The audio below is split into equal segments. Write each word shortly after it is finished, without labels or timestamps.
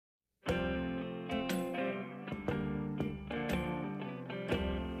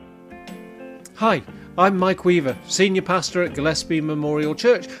Hi, I'm Mike Weaver, Senior Pastor at Gillespie Memorial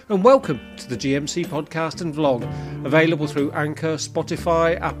Church, and welcome to the GMC podcast and vlog, available through Anchor,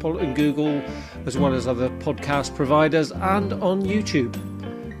 Spotify, Apple and Google, as well as other podcast providers, and on YouTube.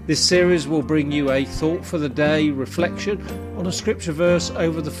 This series will bring you a thought for the day reflection on a scripture verse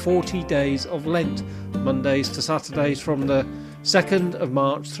over the 40 days of Lent, Mondays to Saturdays from the 2nd of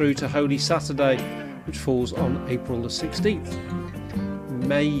March through to Holy Saturday, which falls on April the 16th.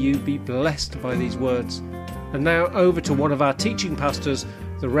 May you be blessed by these words. And now over to one of our teaching pastors,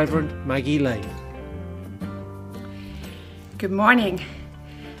 the Reverend Maggie Lane. Good morning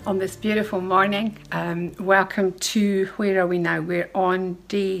on this beautiful morning. Welcome to, where are we now? We're on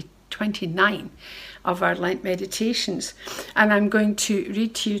day 29 of our Lent meditations. And I'm going to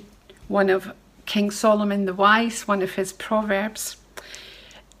read to you one of King Solomon the Wise, one of his Proverbs.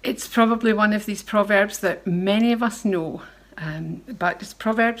 It's probably one of these Proverbs that many of us know. But it's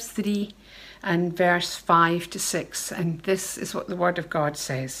Proverbs 3 and verse 5 to 6, and this is what the Word of God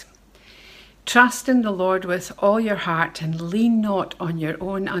says. Trust in the Lord with all your heart and lean not on your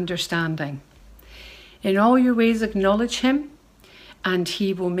own understanding. In all your ways acknowledge him, and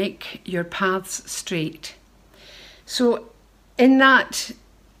he will make your paths straight. So in that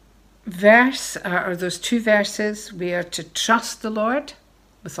verse, or those two verses, we are to trust the Lord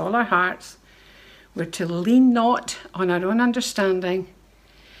with all our hearts. We're to lean not on our own understanding,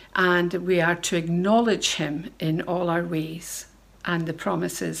 and we are to acknowledge him in all our ways. And the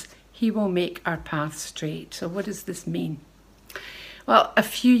promise is he will make our path straight. So what does this mean? Well, quite a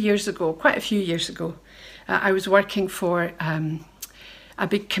few years ago, I was working for a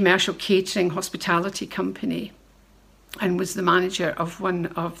big commercial catering hospitality company and was the manager of one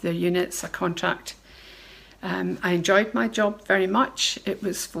of their units, a contract. I enjoyed my job very much. It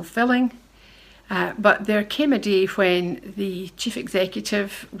was fulfilling. But there came a day when the chief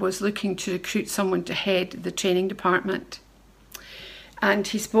executive was looking to recruit someone to head the training department. And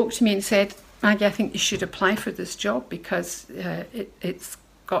he spoke to me and said, Maggie, I think you should apply for this job because it's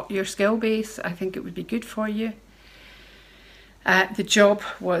got your skill base. I think it would be good for you. The job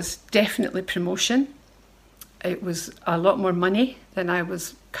was definitely promotion. It was a lot more money than I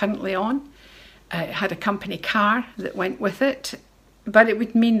was currently on. It had a company car that went with it, but it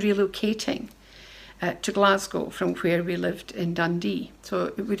would mean relocating to Glasgow from where we lived in Dundee.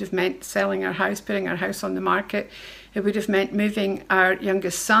 So it would have meant selling our house, putting our house on the market. It would have meant moving our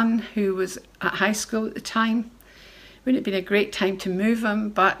youngest son, who was at high school at the time. It would have been a great time to move him,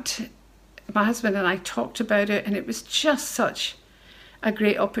 but my husband and I talked about it, and it was just such a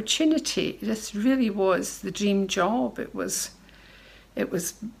great opportunity. This really was the dream job. It was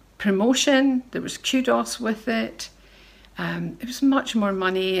promotion, there was kudos with it. It was much more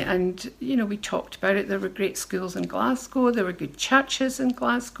money, and we talked about it. There were great schools in Glasgow, there were good churches in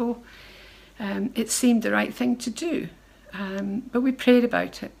Glasgow. It seemed the right thing to do, but we prayed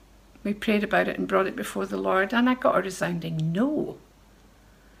about it. We prayed about it and brought it before the Lord, and I got a resounding no,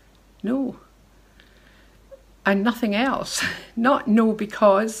 and nothing else. Not no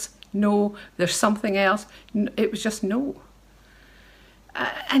because, no, there's something else. It was just no.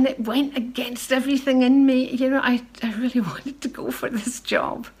 And it went against everything in me. I really wanted to go for this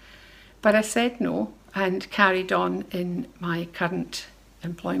job. But I said no and carried on in my current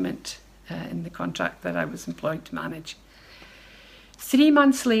employment, in the contract that I was employed to manage. 3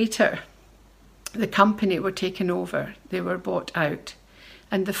 months later, the company were taken over. They were bought out.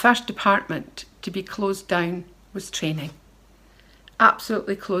 And the first department to be closed down was training.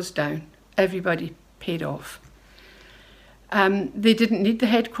 Absolutely closed down. Everybody paid off. They didn't need the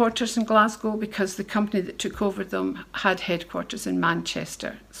headquarters in Glasgow because the company that took over them had headquarters in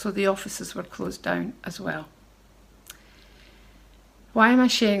Manchester, so the offices were closed down as well. Why am I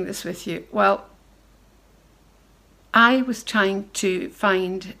sharing this with you? Well, I was trying to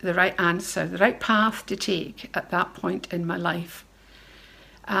find the right answer, the right path to take at that point in my life.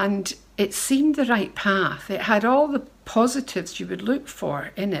 And it seemed the right path. It had all the positives you would look for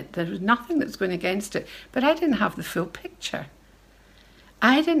in it. There was nothing that was going against it. But I didn't have the full picture.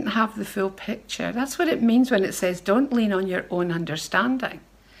 I didn't have the full picture. That's what it means when it says, don't lean on your own understanding.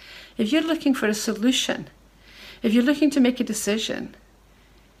 If you're looking for a solution, if you're looking to make a decision,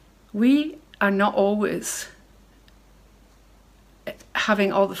 we are not always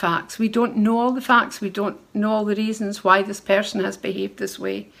having all the facts. We don't know all the facts. We don't know all the reasons why this person has behaved this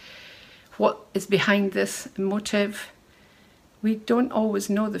way. What is behind this motive? We don't always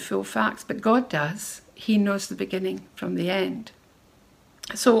know the full facts, but God does. He knows the beginning from the end.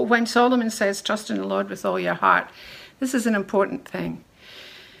 So when Solomon says, trust in the Lord with all your heart, this is an important thing.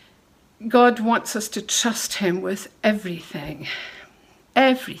 God wants us to trust him with everything.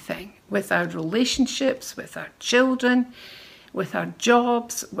 everything, with our relationships, with our children, with our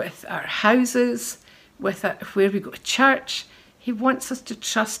jobs, with our houses, with where we go to church. He wants us to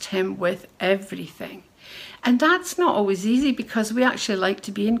trust him with everything. And that's not always easy, because we actually like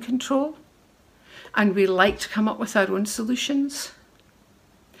to be in control and we like to come up with our own solutions.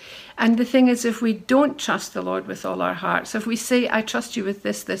 And the thing is, if we don't trust the Lord with all our hearts, if we say, I trust you with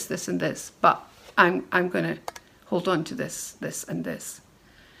this, this, this, and this, but I'm going to hold on to this, this, and this,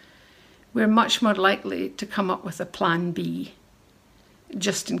 we're much more likely to come up with a plan B,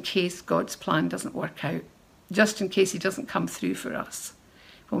 just in case God's plan doesn't work out, just in case he doesn't come through for us.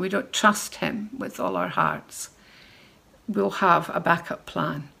 When we don't trust him with all our hearts, we'll have a backup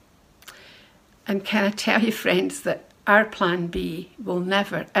plan. And can I tell you, friends, that our plan B will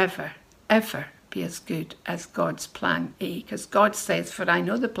never, ever, ever be as good as God's plan A, because God says, for I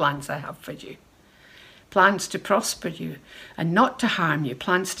know the plans I have for you. Plans to prosper you and not to harm you,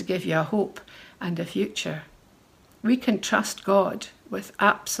 plans to give you a hope and a future. We can trust God with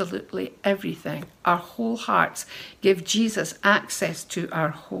absolutely everything. Our whole hearts. Give Jesus access to our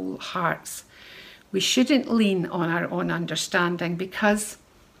whole hearts. We shouldn't lean on our own understanding, because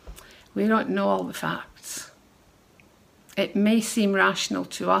we don't know all the facts. It may seem rational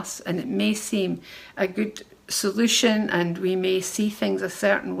to us, and it may seem a good solution, and we may see things a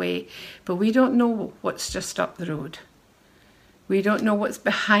certain way, but we don't know what's just up the road. We don't know what's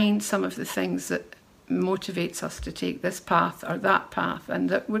behind some of the things that motivates us to take this path or that path, and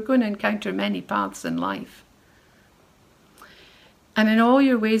that we're going to encounter many paths in life. And in all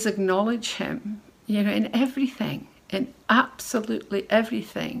your ways acknowledge him, in everything, in absolutely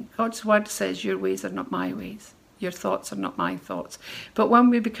everything. God's word says your ways are not my ways. Your thoughts are not my thoughts. But when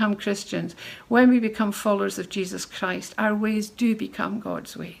we become Christians, when we become followers of Jesus Christ, our ways do become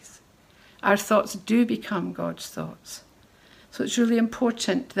God's ways. Our thoughts do become God's thoughts. So it's really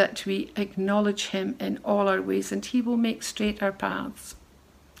important that we acknowledge him in all our ways, and he will make straight our paths.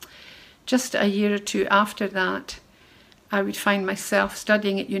 Just a year or two after that, I would find myself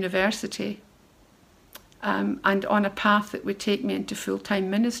studying at university, and on a path that would take me into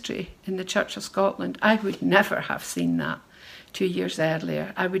full-time ministry in the Church of Scotland. I would never have seen that 2 years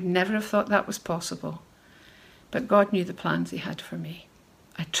earlier. I would never have thought that was possible. But God knew the plans he had for me.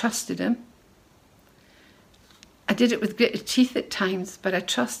 I trusted him. I did it with gritted teeth at times, but I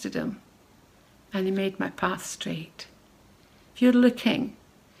trusted him, and he made my path straight. If you're looking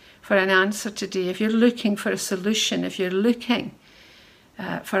for an answer today, if you're looking for a solution, if you're looking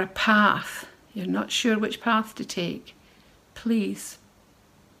for a path, you're not sure which path to take, please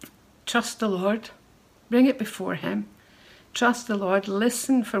trust the Lord. Bring it before him. Trust the Lord.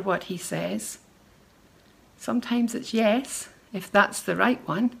 Listen for what he says. Sometimes it's yes, if that's the right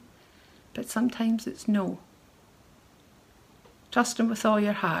one, but sometimes it's no. Trust him with all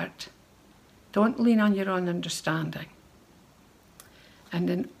your heart. Don't lean on your own understanding. And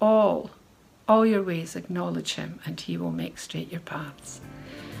in all your ways acknowledge him, and he will make straight your paths.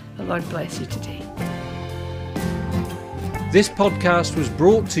 The Lord bless you today. This podcast was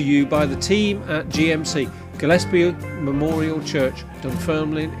brought to you by the team at GMC, Gillespie Memorial Church,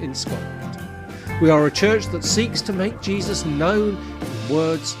 Dunfermline in Scotland. We are a church that seeks to make Jesus known in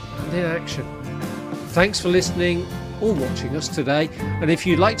words and in action. Thanks for listening or watching us today, and if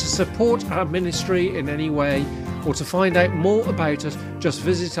you'd like to support our ministry in any way or to find out more about us, just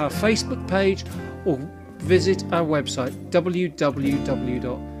visit our Facebook page or visit our website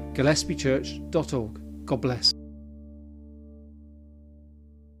www.gillespiechurch.org. God bless.